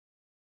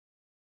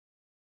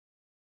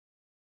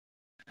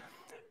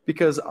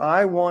because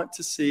I want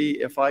to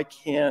see if I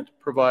can't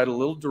provide a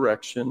little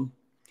direction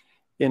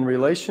in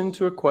relation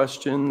to a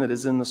question that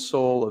is in the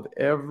soul of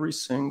every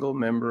single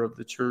member of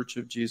the Church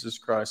of Jesus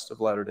Christ of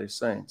Latter-day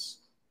Saints.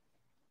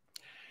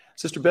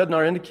 Sister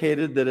Bednar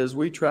indicated that as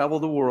we travel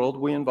the world,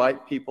 we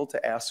invite people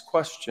to ask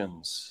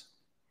questions.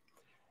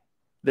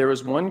 There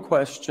is one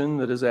question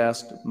that is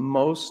asked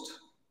most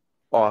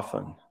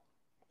often.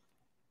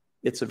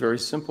 It's a very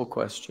simple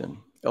question.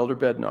 Elder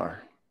Bednar,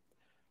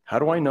 how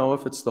do I know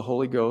if it's the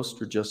Holy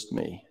Ghost or just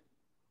me?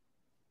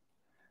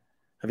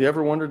 Have you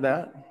ever wondered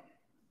that?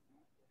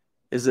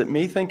 Is it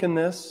me thinking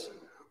this,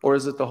 or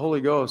is it the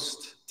Holy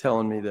Ghost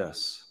telling me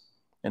this?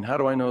 And how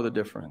do I know the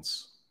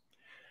difference?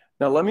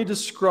 Now, let me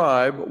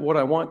describe what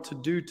I want to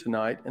do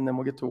tonight, and then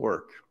we'll get to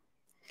work.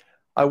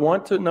 I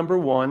want to, number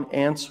one,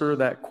 answer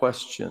that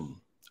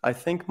question. I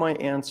think my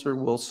answer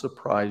will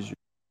surprise you.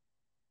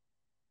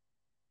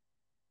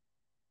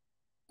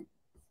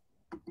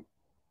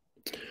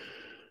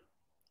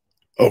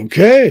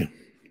 Okay.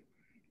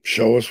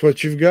 Show us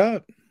what you've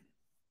got.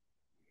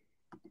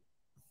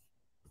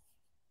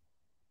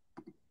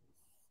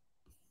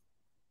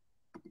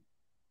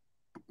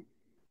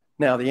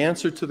 Now, the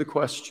answer to the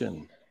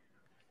question,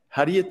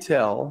 how do you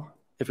tell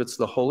if it's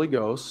the Holy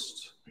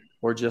Ghost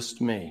or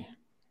just me?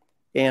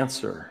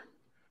 Answer,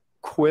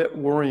 quit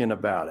worrying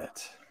about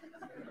it.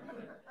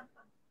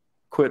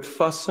 Quit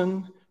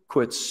fussing,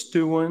 quit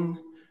stewing,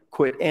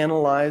 quit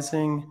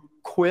analyzing,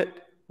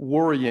 quit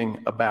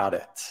worrying about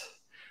it.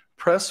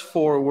 Press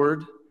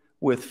forward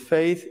with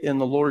faith in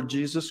the Lord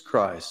Jesus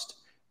Christ.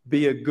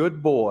 Be a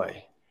good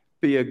boy,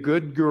 be a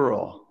good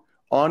girl.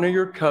 Honor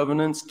your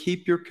covenants,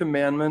 keep your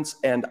commandments,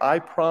 and I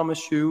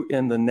promise you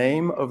in the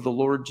name of the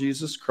Lord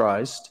Jesus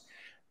Christ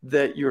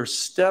that your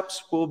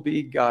steps will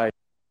be guided.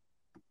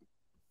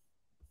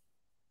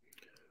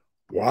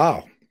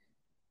 Wow.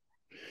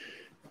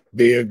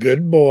 Be a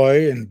good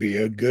boy and be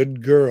a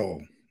good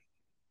girl.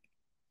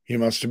 He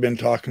must have been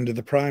talking to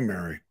the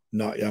primary,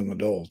 not young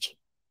adults.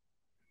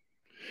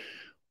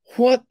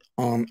 What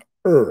on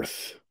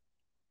earth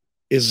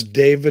is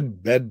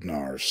David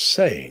Bednar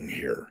saying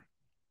here?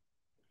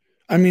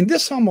 I mean,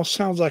 this almost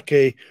sounds like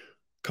a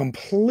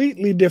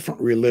completely different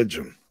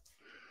religion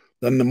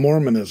than the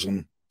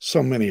Mormonism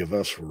so many of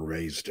us were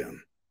raised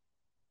in.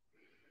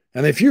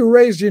 And if you're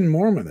raised in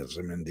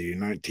Mormonism in the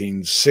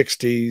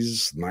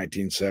 1960s,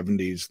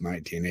 1970s,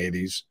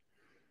 1980s,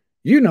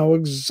 you know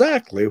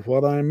exactly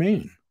what I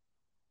mean.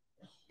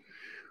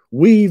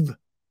 We've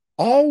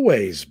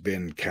always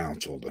been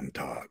counseled and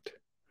taught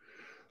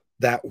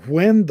that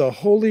when the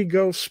Holy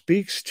Ghost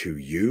speaks to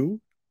you,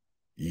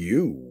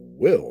 you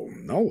will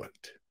know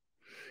it.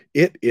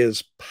 It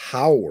is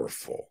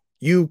powerful.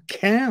 You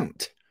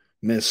can't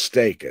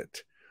mistake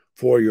it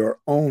for your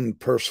own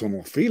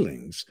personal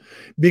feelings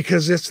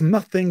because it's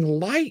nothing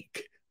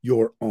like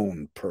your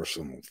own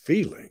personal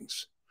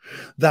feelings.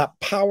 That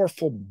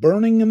powerful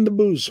burning in the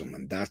bosom,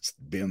 and that's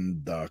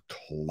been the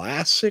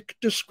classic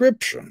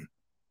description.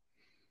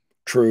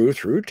 True,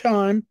 through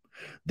time,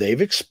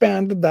 they've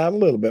expanded that a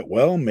little bit.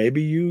 Well,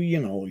 maybe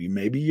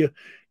maybe you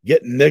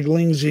get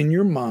nigglings in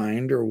your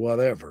mind or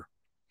whatever.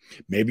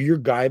 Maybe you're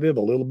guided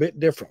a little bit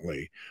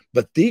differently,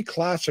 but the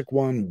classic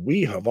one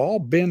we have all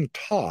been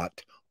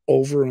taught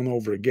over and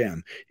over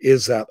again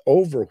is that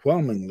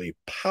overwhelmingly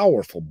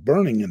powerful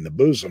burning in the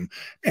bosom,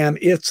 and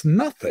it's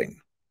nothing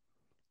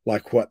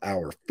like what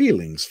our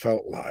feelings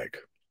felt like.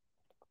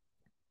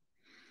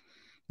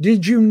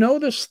 Did you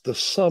notice the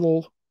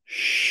subtle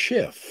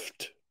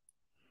shift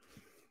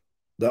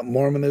that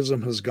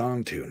Mormonism has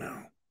gone to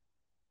now?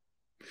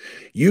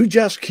 You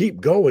just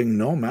keep going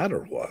no matter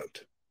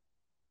what.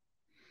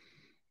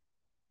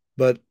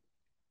 But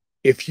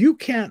if you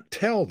can't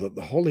tell that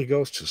the Holy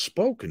Ghost has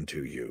spoken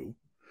to you,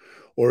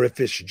 or if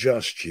it's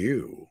just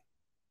you,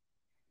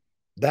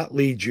 that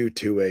leads you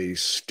to a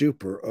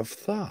stupor of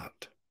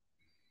thought.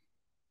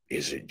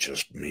 Is it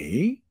just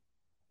me,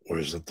 or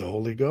is it the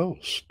Holy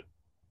Ghost?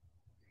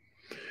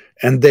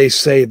 And they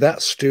say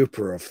that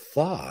stupor of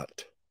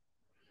thought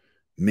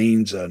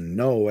means a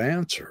no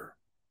answer.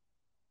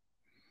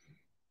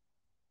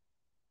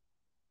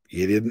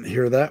 You didn't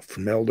hear that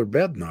from Elder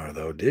Bednar,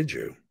 though, did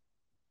you?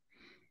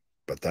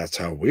 But that's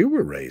how we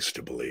were raised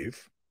to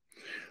believe.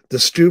 The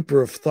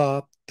stupor of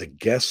thought, the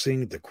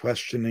guessing, the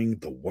questioning,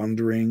 the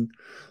wondering,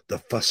 the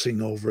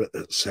fussing over it,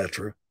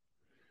 etc.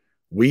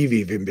 We've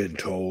even been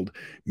told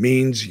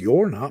means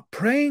you're not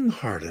praying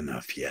hard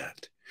enough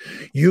yet.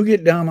 You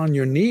get down on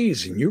your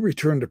knees and you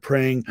return to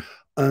praying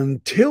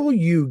until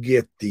you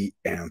get the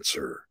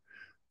answer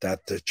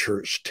that the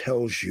church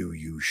tells you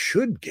you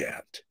should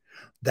get,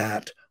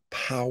 that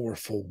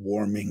powerful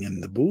warming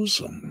in the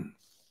bosom.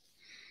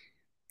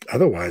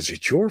 Otherwise,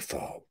 it's your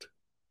fault.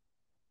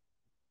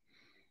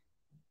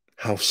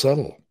 How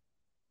subtle.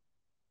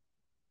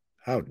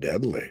 How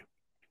deadly.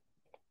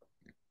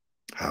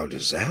 How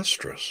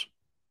disastrous.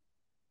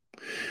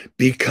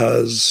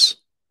 Because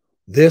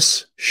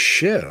this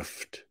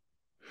shift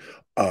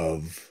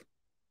of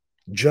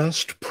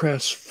just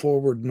press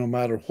forward no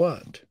matter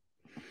what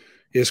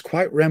is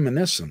quite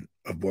reminiscent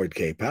of Boyd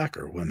K.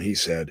 Packer when he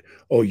said,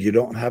 "Oh, you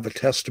don't have a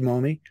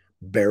testimony?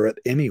 Bear it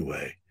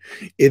anyway.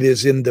 It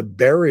is in the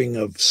bearing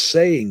of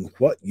saying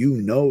what you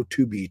know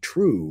to be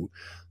true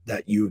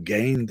that you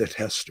gain the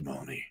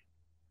testimony."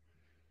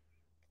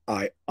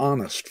 I,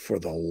 honest for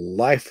the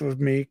life of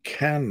me,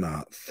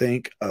 cannot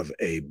think of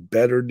a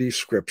better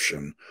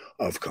description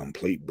of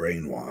complete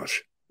brainwash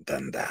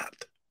than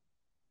that.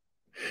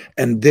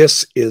 And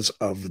this is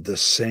of the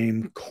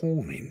same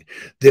coin,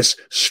 this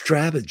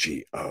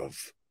strategy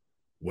of,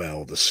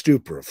 well, the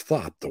stupor of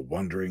thought, the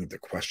wondering, the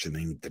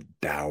questioning, the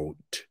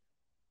doubt.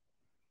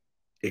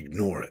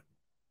 Ignore it.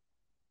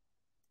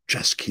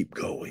 Just keep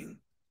going.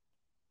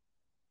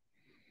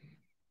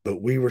 But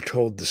we were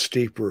told the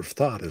stupor of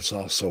thought is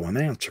also an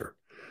answer.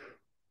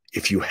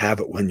 If you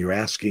have it when you're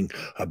asking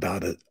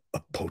about a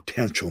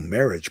potential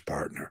marriage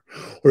partner,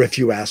 or if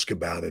you ask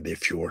about it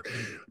if you're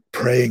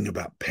praying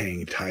about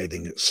paying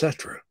tithing,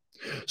 etc.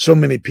 So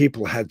many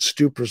people had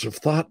stupors of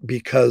thought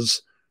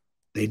because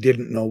they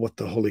didn't know what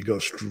the Holy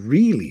Ghost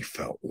really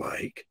felt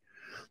like,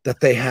 that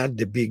they had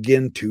to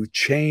begin to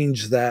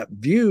change that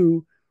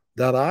view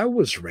that I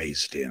was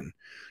raised in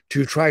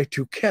to try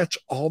to catch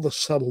all the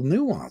subtle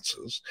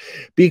nuances,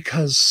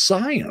 because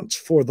science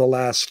for the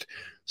last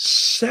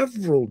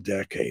several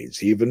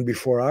decades, even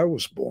before I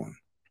was born,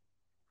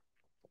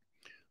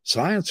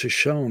 science has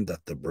shown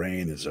that the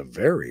brain is a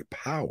very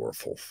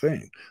powerful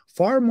thing,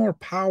 far more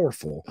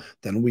powerful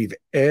than we've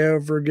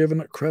ever given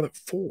it credit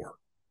for.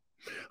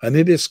 And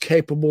it is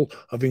capable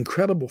of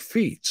incredible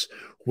feats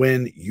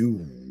when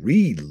you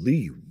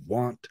really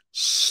want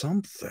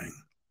something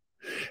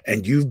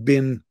and you've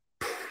been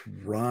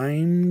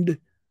primed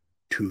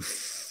to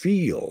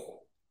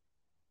feel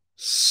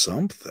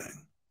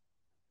something.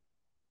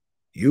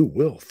 You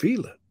will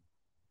feel it.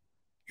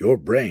 Your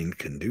brain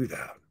can do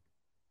that.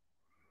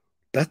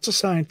 That's a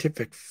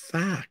scientific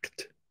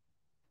fact.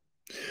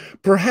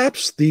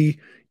 Perhaps the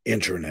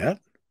internet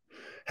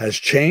has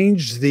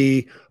changed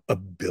the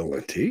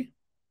ability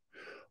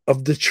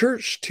of the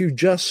church to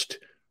just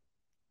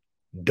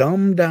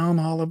dumb down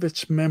all of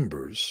its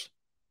members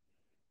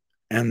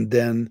and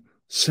then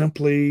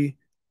simply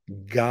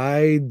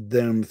guide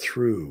them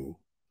through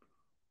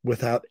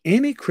without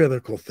any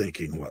critical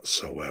thinking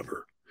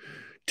whatsoever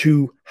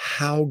to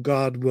how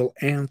God will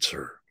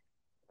answer.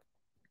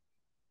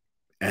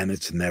 And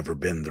it's never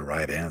been the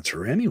right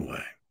answer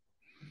anyway,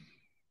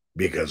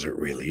 because it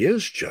really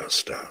is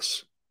just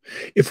us.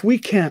 If we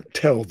can't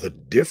tell the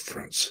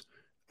difference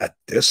at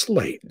this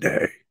late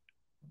day,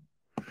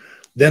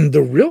 then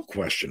the real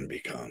question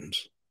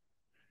becomes,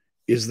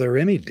 is there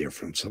any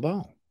difference at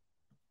all?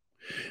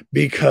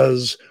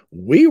 Because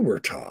we were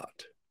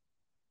taught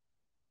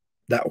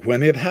that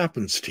when it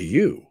happens to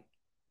you,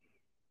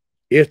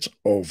 it's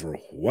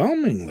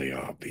overwhelmingly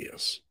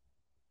obvious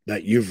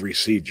that you've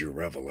received your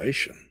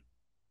revelation.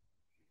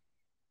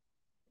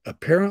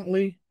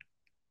 Apparently,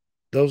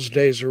 those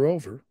days are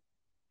over.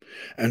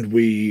 And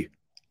we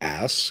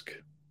ask,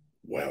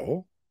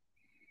 well,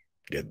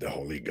 did the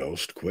Holy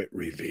Ghost quit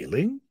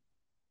revealing?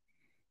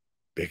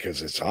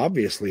 Because it's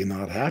obviously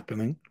not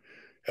happening.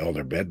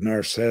 Elder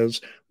Bednar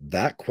says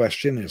that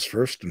question is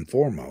first and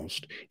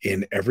foremost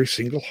in every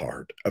single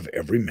heart of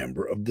every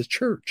member of the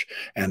church,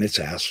 and it's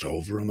asked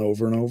over and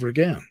over and over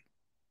again.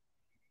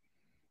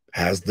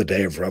 Has the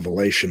day of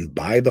revelation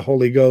by the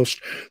Holy Ghost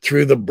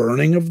through the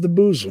burning of the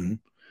bosom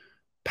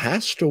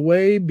passed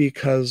away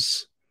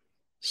because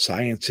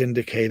science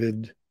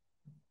indicated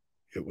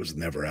it was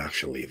never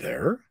actually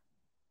there?